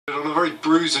a very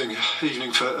bruising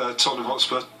evening for Tottenham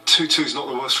Hotspur. 2-2 is not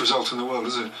the worst result in the world,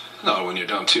 is it? No, when you're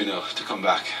down 2-0 to come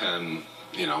back,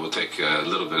 you know, we'll take a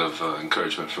little bit of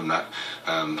encouragement from that.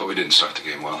 But we didn't start the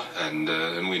game well, and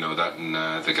we know that. And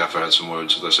the gaffer had some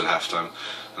words with us at half-time.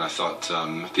 And I thought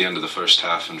at the end of the first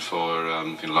half and for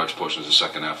large portions of the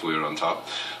second half we were on top.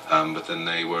 But then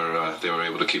they were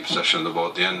able to keep possession of the ball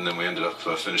at the end, and then we ended up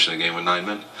finishing the game with 9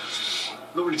 men.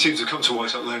 Not many teams have come to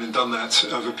White Hart Lane and done that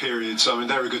over periods. I mean,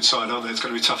 they're a good side, aren't they? It's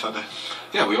going to be tough out there.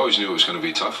 Yeah, we always knew it was going to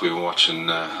be tough. We were watching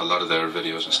a lot of their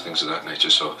videos and things of that nature,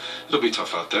 so it'll be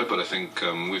tough out there. But I think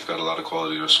we've got a lot of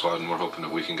quality in our squad, and we're hoping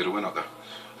that we can get a win out there.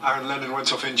 Aaron Lennon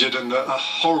went off injured, and a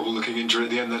horrible-looking injury at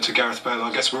the end there to Gareth Bale.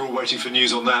 I guess we're all waiting for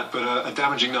news on that, but a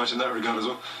damaging night in that regard as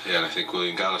well. Yeah, and I think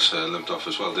William Gallas limped off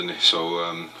as well, didn't he?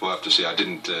 So we'll have to see. I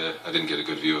didn't get a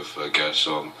good view of Gareth,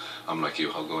 so I'm like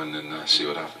you. I'll go in and see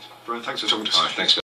what happens. Brian, thanks for talking to us. All right, thanks, guys.